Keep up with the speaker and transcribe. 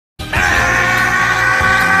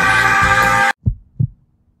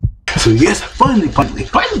So yes, finally,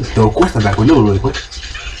 though, of course I'm back with another really quick.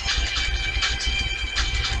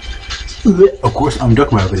 Of course, I'm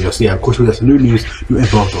Dokkan video. So yeah, of course we got some new news, new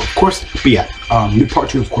info. So of course, but yeah, new part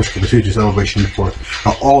 2, of course, for the future celebration for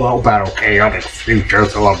an all-out battle, chaotic future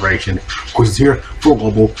celebration. Of course, it's here for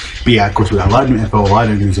global. But yeah, of course, we got a lot of new info, a lot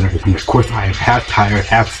of news and everything. Of course, I am half tired,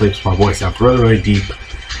 half asleep, so my voice sounds really, really deep.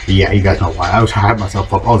 But yeah, you guys know why. I had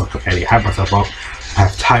myself up. I was like, okay, I had myself up.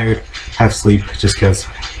 Half tired, half sleep, just because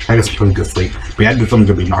I got some pretty good sleep. But yeah, I did something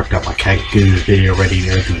to be knocked out. Like, I get this video ready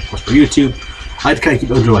and everything, of course, for YouTube. I kind of keep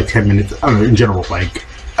it under like 10 minutes. I don't know, in general, like,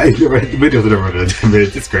 the videos are never under 10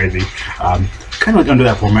 minutes. It's crazy. Kind of like under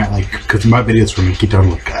that format, like, because my videos for me get done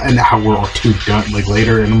like an hour or two done, like,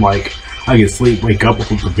 later, and I'm like, I get sleep, wake up,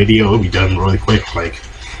 upload the video, it'll be done really quick, like,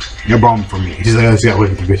 no problem for me. It's just like, I just gotta wait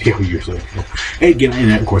for the video usually. So, and again,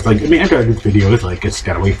 and of course, like, I mean, after I do the video, it's like, I just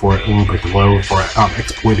gotta wait for it a little bit to load for it,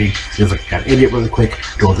 exploiting. It's like, gotta edit really quick,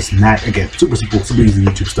 do all this and that. Again, super simple, super easy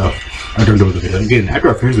YouTube stuff. I don't do the video. Again,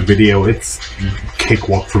 after I finish the video, it's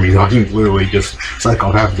cakewalk for me. I can literally just cycle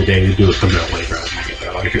off half the day to do a thumbnail later.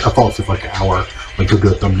 Like, I fall asleep like an hour, like, to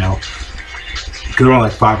do a thumbnail. Because around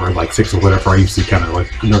like 5 or like 6 or whatever, I used to kind of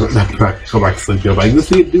like, go back to sleep. Like, let's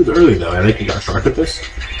do it early though. I think you got short at this.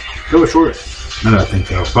 Go short. No, I think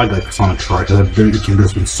so. Probably like the Sonic short, because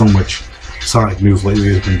there's been so much Sonic news lately.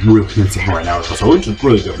 It's been really insane right now. So which is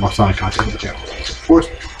really good. More Sonic content on the channel. So, of course,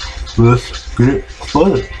 let's get it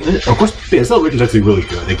fun. Of course, yeah, celebration is actually really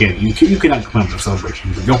good. Again, you cannot complain about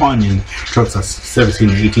celebrations. Gohan and Trunks 17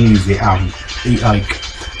 and 18 is like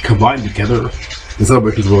combined together. The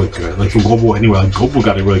celebration is really good. Like for global, anyway, like global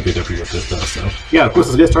got a really good W with this stuff. So yeah, of course,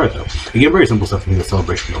 let's get started though. Again, very simple stuff in the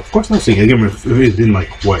celebration though. Of course, let's see. Again, it's been like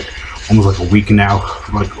what, almost like a week now.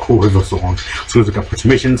 Like, oh, it's so long. So we got for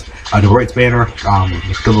submissions, the rights banner,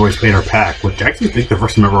 the rights banner pack, which I actually think the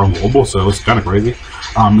first time ever on global, so it's kind of crazy.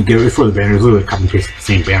 Again, for the banner, it's literally copy and paste the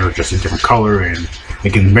same banner, just a different color. And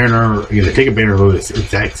again, the banner, again, they take a banner, it's the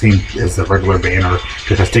exact same as the regular banner,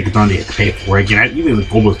 just has tickets on it, you have to pay for it. Again, even the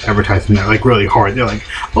global's advertising that like really hard. They're like,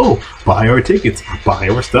 oh, buy our tickets, buy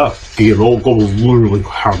our stuff. Again, the old global's literally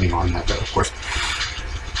hounding on that, though, of course.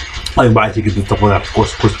 Like buy tickets and stuff like that. Of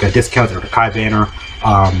course, we got discounts. There's the Kai banner,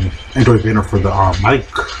 Android banner for the Mike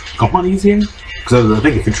Gohan EZA. Because I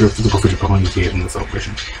think a physical feature Gohan EZA in the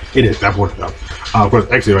celebration. It is. That boarded up. Of course,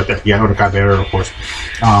 actually right there. Yeah, the Kai banner, of course.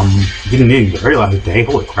 Getting in the very last day.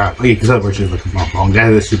 Holy crap! Like, the celebration is looking wrong.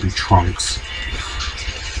 That should be Trunks.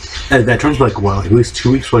 That Trunks like what? Like at least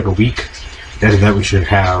 2 weeks for like a week. That we should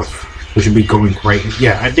have. We should be going right.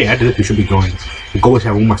 Yeah, I think we should be going. The goal is to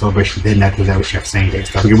have one more celebration, then after that we should have same day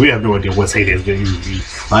stuff. Because we have no idea what same day is going to be.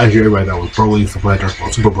 Last year, everybody thought it was Broly, stuff like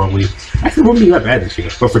that, Super Broly. Actually, it wouldn't be that bad this year.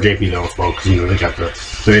 But for JP though as well, because you know they got the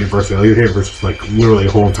anniversary. The anniversary was like literally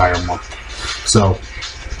a whole entire month. So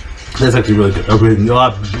that's actually really good. A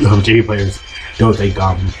lot of JP players don't think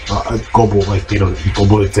global, like they don't think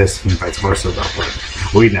global exists and vice versa though.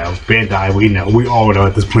 But we know, Bandai, we all know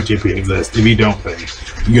at this point JP exists. If you don't, then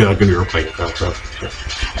you're not going to replay it though. So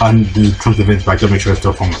on the Trunks events back, don't make sure it's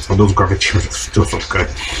still from us. So those garbage cheers are still so good.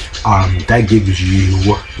 That gives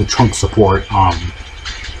you the Trunks support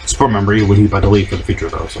memory when he's about to leave for the future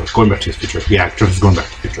though. So going back to his future. Yeah, Trunks is going back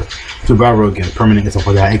to the future. So Battle again, permanent and stuff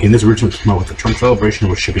like that. Again, this originally came out with the Trunks celebration,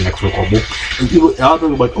 was shipping next week global. And a lot of people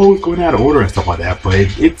were like, oh, it's going out of order and stuff like that. But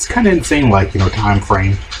it's kind of insane, like, you know, time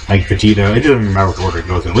frame. Like Vegeta, it doesn't even matter which order it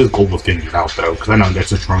goes in. At least global's getting it out though, because I know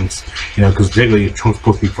that's the Trunks. You know, because technically Trunks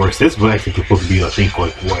supposed to be first. This was actually supposed to be, I think,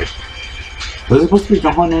 like what? Was it supposed to be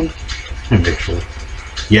Gohan in? Let me make sure.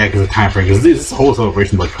 Yeah, because of time frame. Because this whole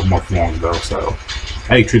celebration was like a month long though, so.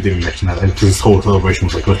 I think Truth didn't mention that. This whole celebration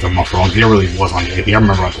was like a month long. It really was on the 8th. I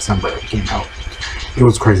remember on December it came out. It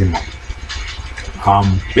was a crazy month.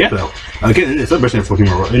 But yeah, though. Again, the celebration for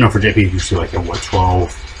people, you know, for JP, usually like at what,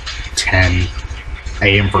 12, 10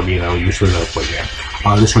 a.m. for me though. Usually, like, but yeah.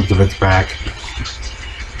 This Trunks event's back.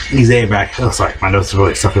 EZA back. Oh, sorry, my notes are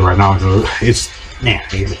really stuffy right now. So it's, man,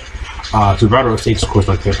 I hate it. So the battle stage, of course,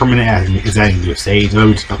 like the permanent is adding new stage.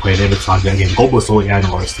 We just play it. It's like again, global is slowly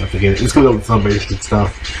adding all this stuff again. It's gonna go with celebration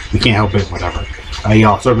stuff. We can't help it, whatever.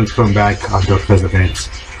 Yeah, servants coming back on Dokkan's events.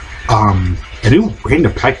 A new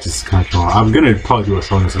random pack is kind of cool. I'm gonna probably do a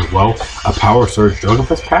show on this as well. A Power Surge Dragon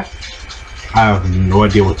Fest pack. I have no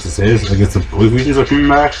idea what this is. I guess the blue regions are coming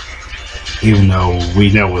back. Even though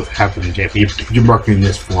we know what's happening, JP, you're marketing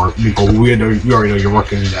this for Nicole. We already know you're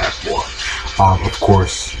marketing that for. Of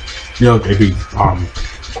course. You know,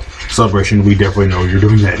 JP, celebration, we definitely know you're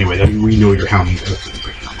doing that anyway. We know you're hounding.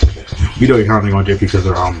 We know you're hounding on JP because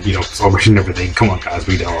they're, you know, celebration and everything. Come on, guys,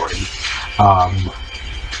 we know already.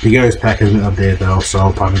 The guys pack has been updated though, so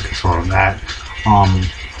I'll probably control on that.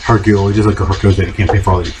 Hercule, just like a Hercule that campaign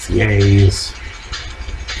for all the EZA'S.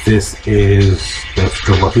 This is the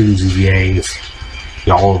Dragon EZA'S.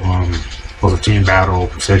 Yeah, all of them. Also Chain Battle,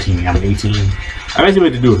 17, I'm 18. I actually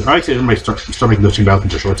like to do it. I actually everybody start making those Chain Battles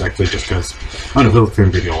into shorts actually, just because I don't know if it's a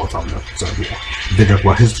video all the time though. So yeah. They talk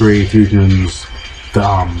about history, fusions,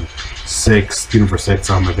 the 6 Universe 6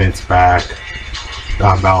 events back,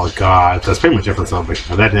 Battle of God. That's pretty much it for the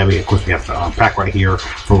celebration. Now that we of course we have the pack right here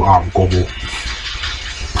for global.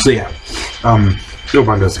 So yeah.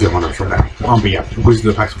 Nobody does a good one right now. But yeah, we do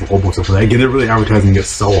the packs for global stuff for that. Again, they're really advertising it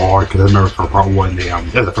so hard because I remember for part 1, they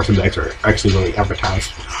that's the first time they actually really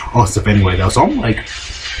advertised all stuff anyway though. So I'm like,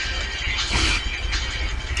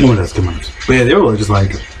 no one does good ones. But yeah, they were really just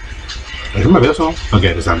like my video song?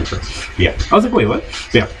 Okay, that's not sure. Yeah, I was like, wait, what?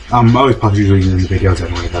 Yeah, I always pause usually in the videos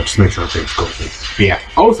anyway, just to make sure things go through. But yeah,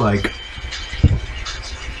 I was like,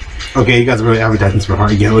 okay, you guys are really advertising for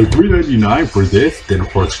hard. You get like $3.99 for this. Then of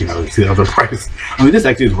course, you know, you see the other price. I mean, this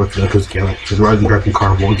actually is worth it because you get like the Rising Dragon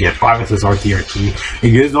Carnival, you get 5 SSR TRT.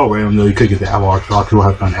 It gets no random though. You could get the Avalanche. A lot of people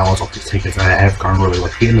have done Avalanche off these tickets. I have gone really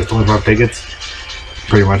like getting the 25 tickets.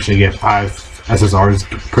 Pretty much, they get 5 SSRs,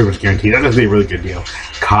 pretty much guaranteed. That's actually a really good deal.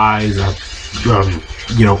 Kai's,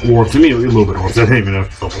 you know, orbs. I mean, a little bit orbs. I didn't even know if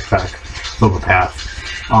it's Silver Path.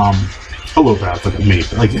 A little bit like a mini,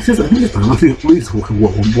 like this is at least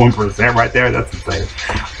 1% right there. That's insane.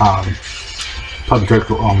 Public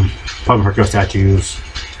Hercule statues,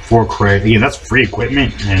 4 credit. Again, that's free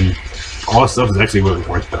equipment, and all this stuff is actually really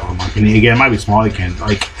worth it. In my opinion. Again, it might be small. You can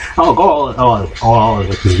like, oh, go all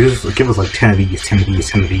like this. Give us like 10 of these, 10 of these,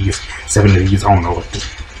 10 of these, 7 of these. I don't know, like, just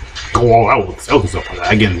go all out with sales and stuff like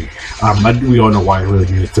that. Again, we all know why it really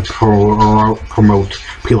needs to promote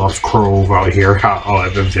Pilaf's Grove out here. Oh,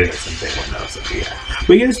 I've been saying the same thing right now, so yeah.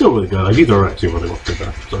 But yeah, it's still really good. Like, these are actually really worth it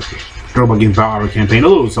though. So Dragon Ball Battle campaign, a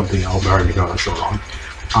little something else I already got a short on.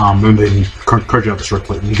 And then encourage you out the short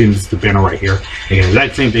clip. You can just the banner right here. Again,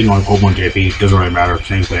 exact same thing on Global and JP. Doesn't really matter.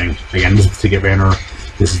 Same thing. Again, this is the ticket banner.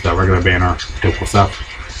 This is the regular banner. Typical stuff.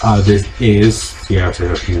 This is so that's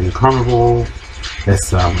the Carnival.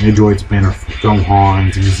 That's Android's banner for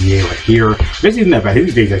Gohan's EZA right here. This isn't that bad.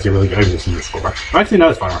 His days actually really good. I just need to scroll back. Actually, no,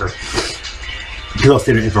 it's fine right here. Because I'll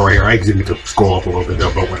see the info right here. I actually need to scroll up a little bit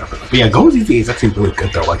though, but whatever. But yeah, Gohan's EZA is actually really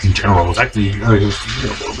good though. Like in general, it's actually a little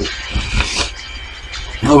bit.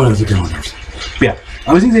 Oh, what else is going on? But yeah.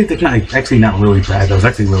 I was thinking they're actually not really bad. That was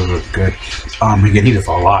actually really good. Again, he does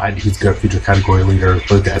a lot. He's good future category leader.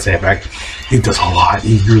 Look at that back. He does a lot.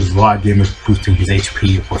 He uses a lot of damage boosting his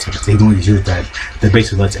HP. Of course, he only uses that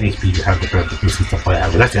basically lets HP have the better boost and stuff like that.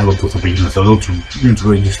 But that's the other boost of units. So those units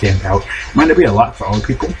really just stand out. Might not be a lot for other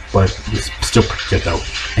people, but it's still pretty good though.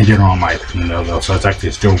 In general, in my opinion though. So it's actually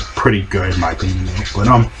still pretty good in my opinion though. But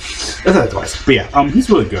that's not advice. But yeah, he's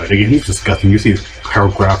really good. Again, he's disgusting. You see his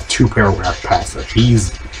paragraph, 2 paragraph passive.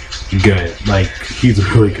 He's good. Like, he's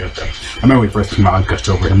really good though. I remember when we first came out, I gushed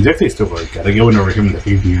over him. He's actually still really good. Like, I went over him in the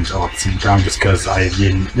reviews all at the same time just because I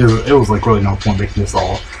didn't. It was like really no point making this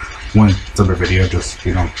all one other video. Just,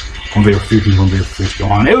 you know, one video for fusion, one video for fusion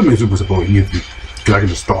on. It would be super simple and easy because I can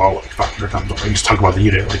just stall like 500 times over and just talk about the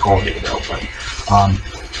unit like all day though. But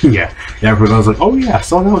yeah, but I was like, oh yeah, I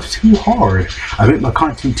saw that was too hard. I made my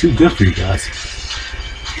content too good for you guys.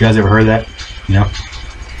 You guys ever heard that? You know,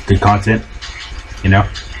 good content. You know.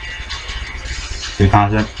 Good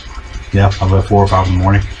content. Yeah, about 4 or 5 in the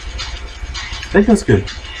morning. I think that's good.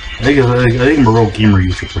 I think I'm a real gamer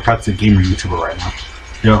YouTuber. I'm a gamer YouTuber right now.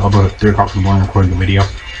 Yeah, about 3 o'clock in the morning recording a video.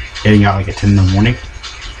 Getting out like at 10 in the morning.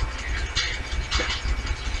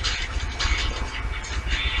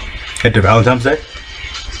 Get to Valentine's Day. I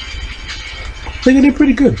think I did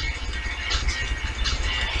pretty good.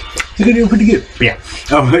 Pretty good. But yeah.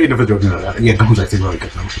 Enough of joking about that. Yeah, Gohan's actually really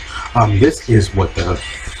good though. This is what the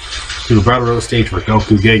battle road stage for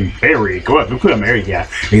Goku getting buried. Goku got married, yeah.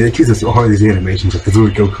 And they tease us so hard these animations, like this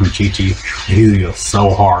with Goku and Chi-Chi, and he's go so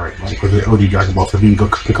hard. Like with the OG Dragon Ball, so you can go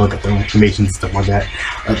pick a look at the animations and stuff like that.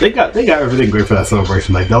 They got everything great for that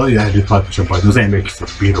celebration. Like the only thing I did probably push but those animations are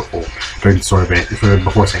beautiful during the story event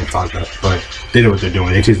before Saiyan Saga. But they know what they're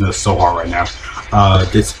doing. They're teasing us so hard right now.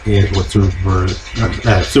 This is what Super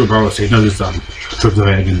Battle Stage. No, this Trunks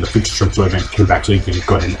event and the future Trunks event came back, so you can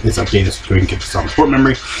go ahead and it's updated so you can get some support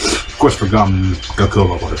memory. Of course, for Goku,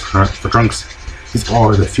 for Trunks, these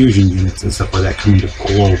are the fusion units and stuff like that coming to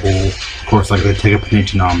global. Of course, like they take up an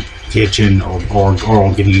kitchen or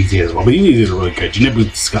getting easy as well. But these are really good.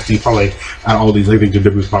 Jinnibu's disgusting. Probably out of all these, I think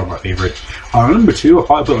Jinnibu's probably my favorite. Number 2, I'll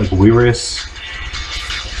probably put like Weirus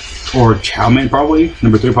or Chowman probably.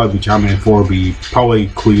 Number 3 probably be Chowman. 4 would be probably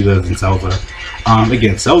Kuiza and Zelda.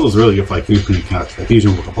 Again, Cells was really good for like fusion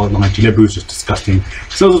fusion with a bloodline. GLB was just disgusting.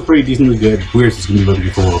 Cells was pretty decently good. Weird is gonna be really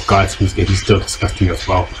good for Gods who's good. He's still disgusting as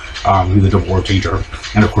well. He's a double war changer.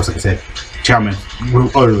 And of course, like I said, Chowman,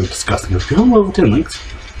 utterly disgusting. Do you have level 10 links?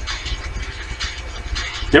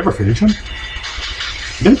 Did I ever finish him?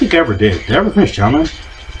 I don't think I ever did. Did I ever finish Chowman?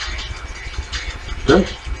 Did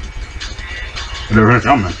I never finish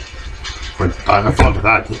Chowman? But I thought of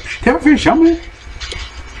that. Did I ever finish Chowman?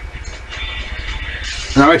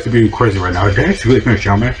 And I'm actually being crazy right now. Did I actually really finish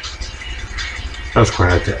Chowman? That was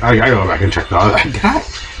crazy. I gotta go back and check that out. Did I?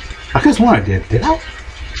 I guess one I did. Did I?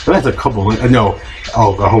 But that's a couple. No.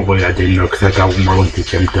 Oh, hopefully I didn't know because I got one more link to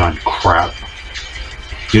him done. Crap.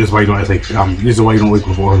 This is why you don't like. This is why you don't like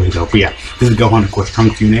before early though. But yeah, this is Gohan, of course,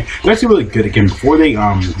 Trunks unit. They're actually really good again. Before they you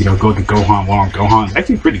know, go to Gohan, one-on Gohan, it's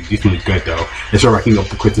actually pretty decently good though. They start racking up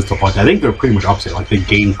the crits and stuff like that. I think they're pretty much opposite. Like they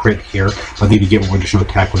gain crit here, but they need to get more additional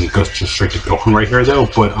attack when it goes just straight to Gohan right here though.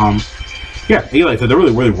 But yeah, like I said, they're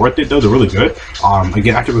really worth it though. They're really good.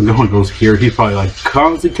 Again, after when Gohan goes here, he's probably like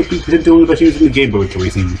constantly could be doing the best units in the game, but with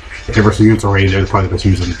racing versus units already, they're probably the best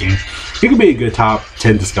units in the game. He could be a good top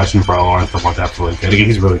 10 discussion for LR and stuff like that. For really good. Again,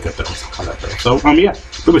 he's really good though. So yeah,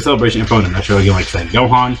 little bit celebration info in a nutshell. Again, like I said,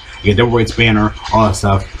 Gohan, again, double weight spanner, all that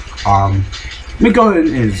stuff. I mean,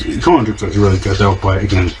 Gohan Troops is really good though, but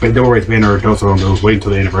again, double weight spanner, those are on those. Wait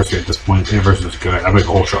until the anniversary at this point. The anniversary is good. I make a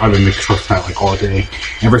whole show. I've been making shorts tonight like all day.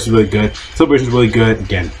 Anniversary is really good. Celebration is really good.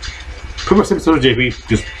 Again, pretty much episode of JP,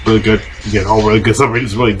 just really good. Again, all really good. Celebration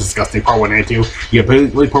is really disgusting. Part 1 and 2. Yeah, but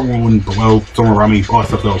really part 1 below, somewhere around me, all that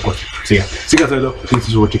stuff though, of course. So yeah, see you guys later though.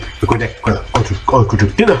 Thanks for watching. The good day, all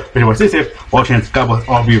the anyway, stay safe. All chance, God bless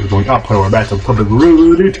all of you for going up. Put our back to the public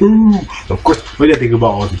really too. So of course, what do you think about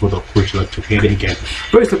all this before the which you like to get it again?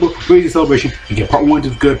 Very simple, very easy celebration. Again, part 1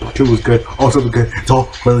 was good, part 2 was good, also was good. It's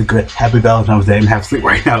all really good. Happy Valentine's Day. I'm half asleep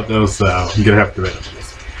right now though, so I'm gonna have to wait for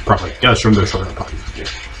this. Probably gotta stream those short probably.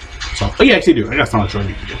 So, oh yeah, actually do. I got some short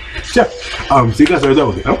to do. So, see you guys later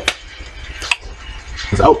though.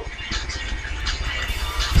 It's out.